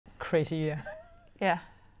crazy year. Yeah.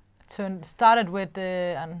 Started with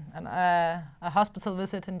a hospital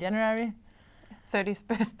visit in January. 30th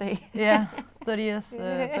birthday. Yeah, 30th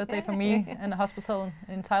birthday for me in a hospital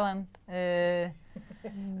in Thailand.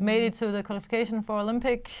 Made it to the qualification for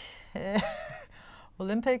Olympics.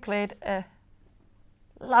 Played a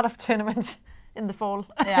lot of tournaments in the fall.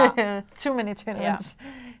 Yeah. Too many tournaments.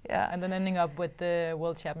 Yeah. And then ending up with the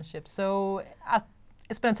World Championships. So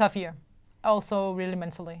it's been a tough year. Also really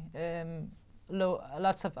mentally.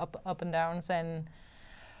 Lots of up and downs,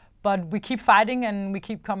 but we keep fighting and we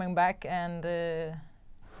keep coming back, and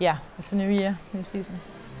yeah, it's a new year, new season.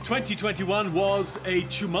 2021 was a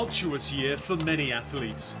tumultuous year for many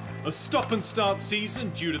athletes. A stop-and-start season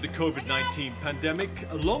due to the COVID-19 pandemic,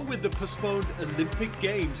 along with the postponed Olympic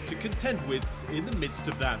Games to contend with in the midst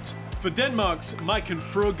of that. For Denmark's Maiken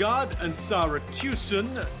Fruergaard and Sara,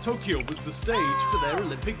 Tokyo was the stage for their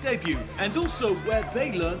Olympic debut, and also where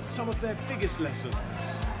they learned some of their biggest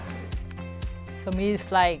lessons. For me,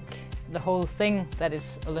 it's like the whole thing that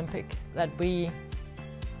is Olympic, that we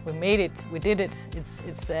made it, we did it.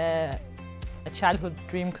 It's a childhood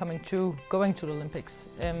dream coming true, going to the Olympics.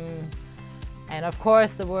 And of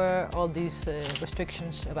course there were all these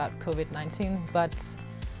restrictions about COVID-19,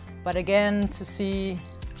 but again, to see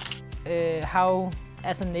how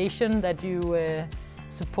as a nation that you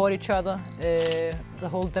support each other, the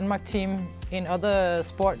whole Denmark team in other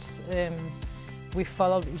sports, we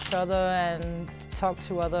followed each other and talked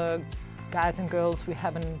to other guys and girls we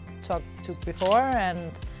haven't talked to before,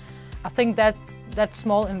 and I think that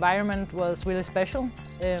small environment was really special.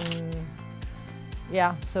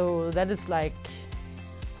 Yeah, so that is like,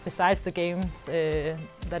 besides the games,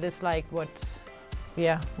 that is like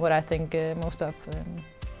what I think most of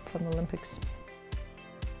from the Olympics.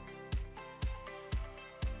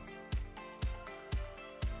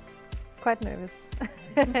 Quite nervous.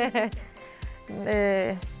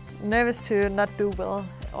 Nervous to not do well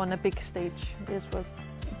on a big stage. This was,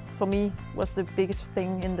 for me, was the biggest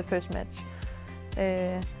thing in the first match.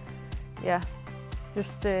 Yeah,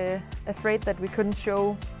 just afraid that we couldn't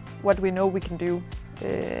show what we know we can do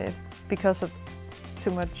because of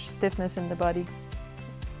too much stiffness in the body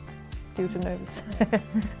due to nerves.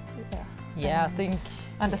 Yeah, I think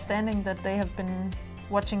understanding that they have been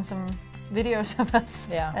watching some videos of us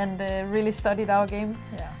and really studied our game.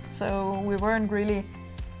 Yeah. So we weren't really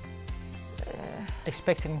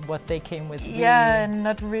expecting what they came with. Yeah, and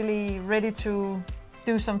not really ready to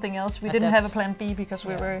do something else. We didn't have a plan B because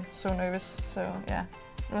we were so nervous. So yeah,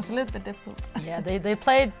 it was a little bit difficult. Yeah, they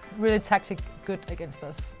played really good against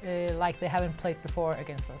us, like they haven't played before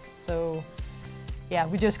against us. So yeah,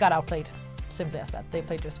 we just got outplayed, simply as that. They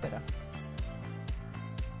played just better.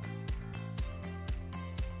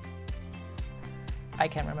 I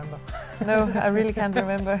can't remember. No, I really can't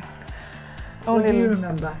remember. What do you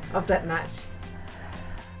remember of that match?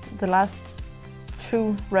 The last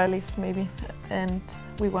 2 rallies maybe, and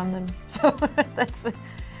we won them. So that's it.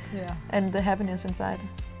 Yeah. And the happiness inside.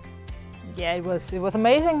 Yeah, it was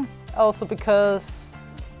amazing. Also because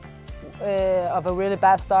of a really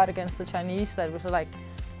bad start against the Chinese, that was like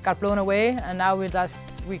got blown away, and now we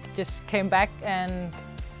just came back and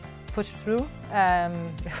pushed through.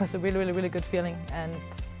 It was a really good feeling, and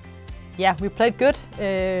yeah, we played good.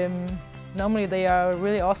 Normally they are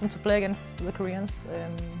really awesome to play against, the Koreans.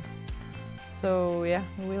 So yeah,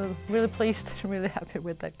 we're really pleased, really happy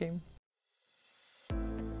with that game.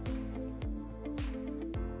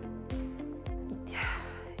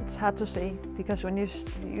 It's hard to say, because when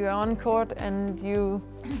you're on court and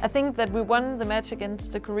I think that we won the match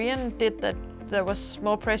against the Korean did that there was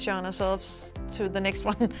more pressure on ourselves to the next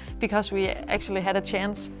one because we actually had a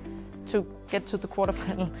chance to get to the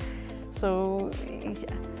quarterfinal. So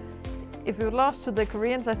if we lost to the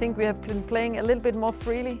Koreans, I think we have been playing a little bit more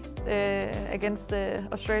freely against the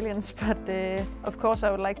Australians, but of course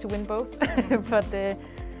I would like to win both. But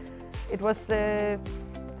it was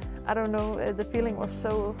I don't know, the feeling was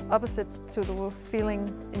so opposite to the feeling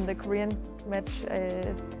in the Korean match.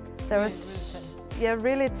 There was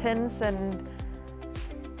really tense and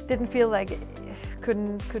didn't feel like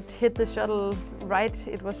could hit the shuttle right.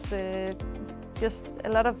 It was just a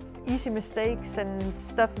lot of easy mistakes and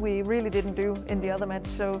stuff we really didn't do in the other match.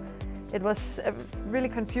 So it was really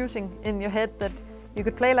confusing in your head that you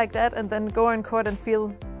could play like that and then go on court and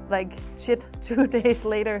feel like shit 2 days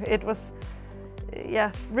later. It was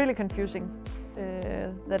really confusing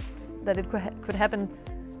that it could happen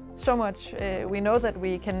so much. We know that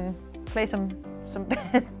we can play some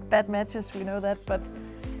bad matches, we know that, but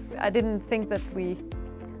I didn't think that we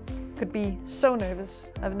could be so nervous.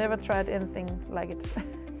 I've never tried anything like it.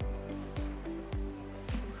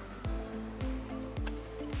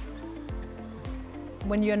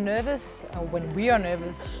 when you're nervous, or when we are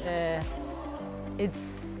nervous,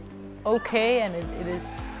 it's okay, and it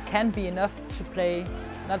can be enough to play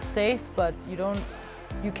not safe, but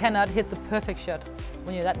you cannot hit the perfect shot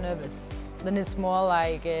when you're that nervous. Then it's more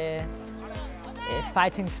like a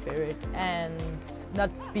fighting spirit and not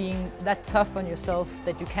being that tough on yourself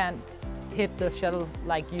that you can't hit the shuttle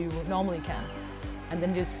like you normally can, and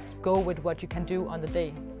then just go with what you can do on the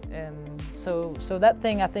day. So that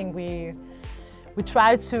thing I think we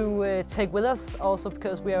try to take with us also,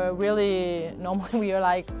 because we are really, normally we are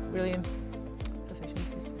like really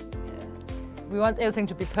perfectionists. Yeah. We want everything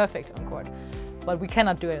to be perfect on court, but we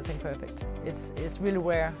cannot do everything perfect. It's really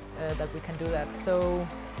rare that we can do that. So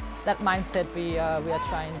that mindset we are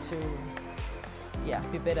trying to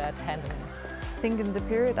be better at handling. I think in the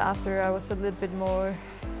period after I was a little bit more,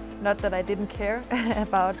 not that I didn't care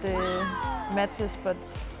about the matches, but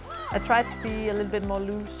I tried to be a little bit more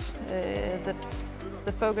loose, that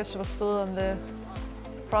the focus was still on the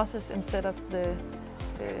process instead of the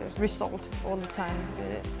result all the time.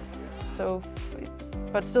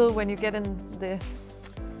 But still, when you get in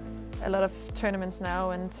a lot of tournaments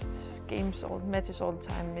now and games or matches all the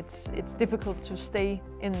time, it's difficult to stay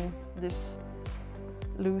in this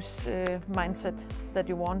loose mindset that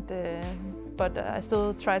you want. But I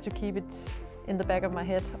still try to keep it in the back of my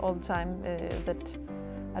head all the time, that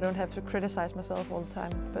I don't have to criticize myself all the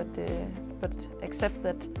time, but accept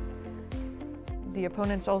that the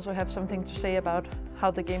opponents also have something to say about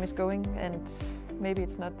how the game is going, and maybe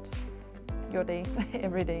it's not your day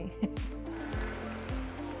every day.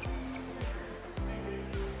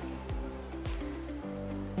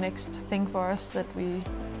 Next thing for us that we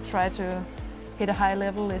try to hit a high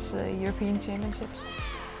level is European Championships.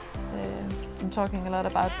 I'm talking a lot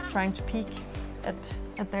about trying to peak at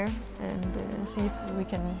there and see if we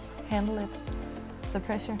can handle it, the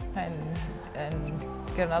pressure. And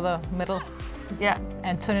get another medal. Yeah.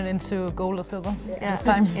 And turn it into gold or silver this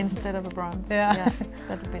time instead of a bronze. Yeah.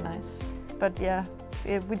 That would be nice. But yeah,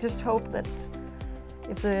 we just hope that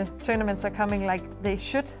if the tournaments are coming like they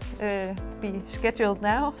should be scheduled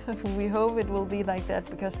now, we hope it will be like that,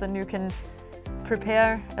 because then you can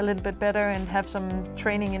prepare a little bit better and have some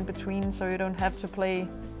training in between, so you don't have to play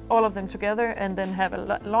all of them together and then have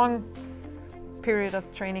a long period of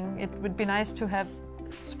training. It would be nice to have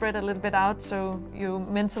spread a little bit out so you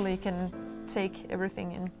mentally can take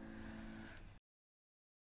everything in.